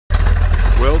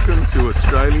Welcome to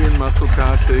Australian Muscle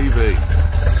Car TV.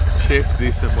 Check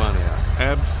this one out.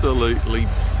 Absolutely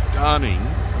stunning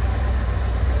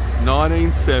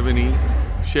 1970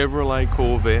 Chevrolet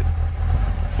Corvette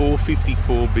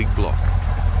 454 big block.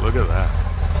 Look at that.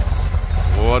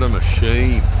 What a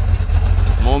machine.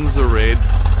 Monza Red,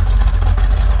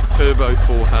 turbo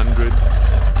 400,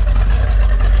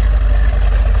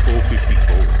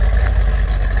 454.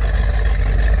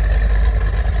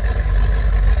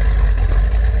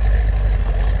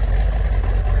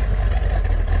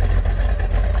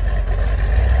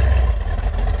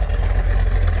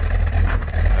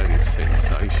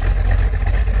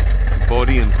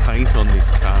 Body and paint on this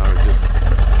car are just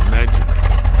magic.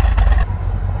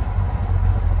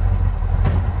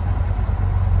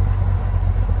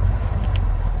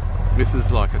 This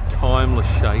is like a timeless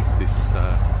shape,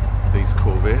 these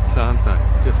Corvettes, aren't they?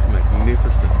 Just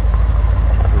magnificent.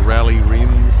 The rally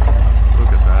rims,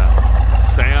 look at that. The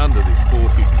sound of this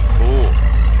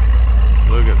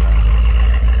 454, look at that.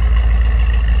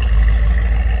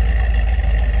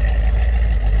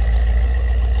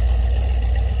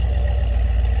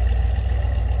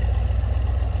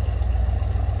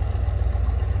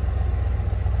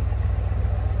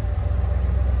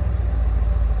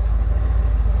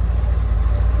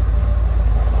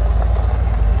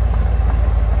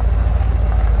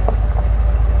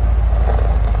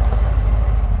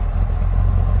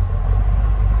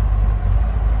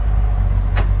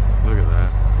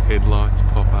 Headlights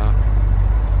pop up,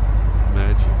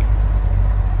 magic.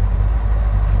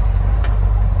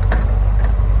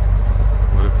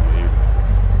 What a beauty.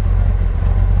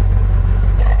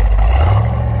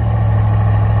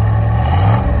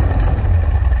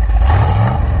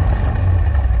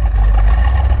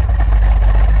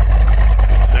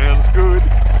 Sounds good.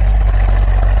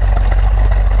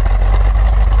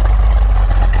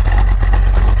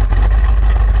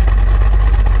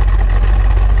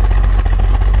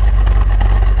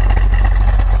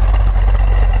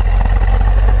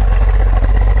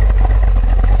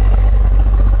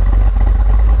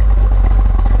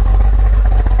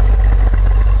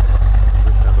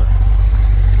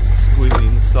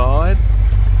 Inside,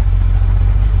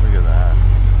 look at that.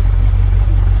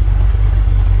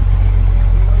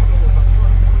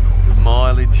 The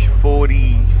mileage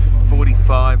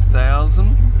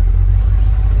 45,000.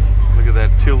 Look at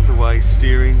that tilt-away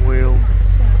steering wheel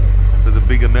for the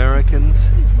big Americans.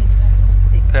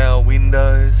 Power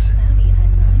windows.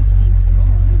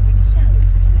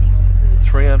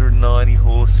 390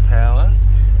 horsepower.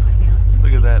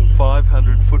 Look at that,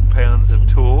 500 foot-pounds of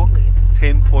torque.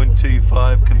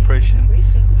 10.25 compression,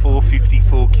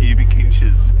 454 cubic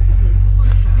inches.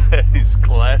 That is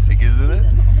classic, isn't it?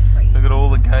 Look at all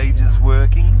the gauges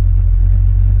working.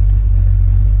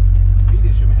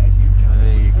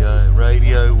 There you go,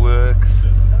 radio works.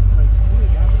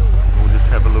 We'll just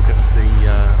have a look at the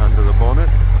under the bonnet.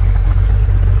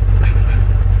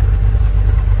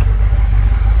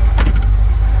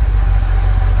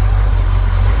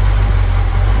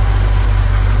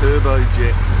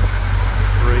 Turbojet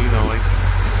 390.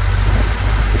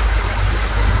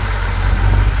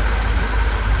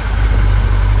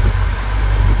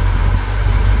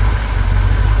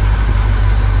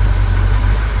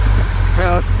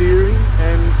 Power steering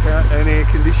and air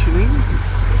conditioning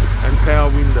and power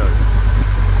windows.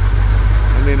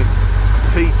 And then a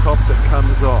T-top that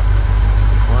comes off.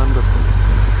 Wonderful.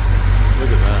 Look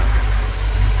at that.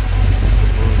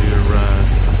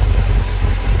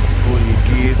 All your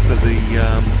gear for the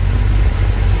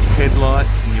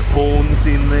headlights and your horns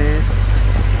in there. And,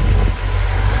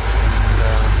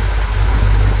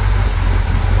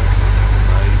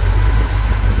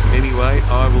 amazing. Anyway,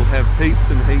 I will have heaps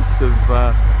and heaps of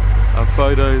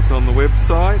photos on the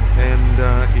website, and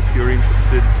if you're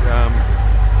interested,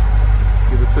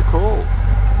 give us a call.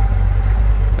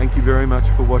 Thank you very much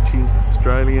for watching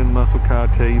Australian Muscle Car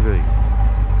TV.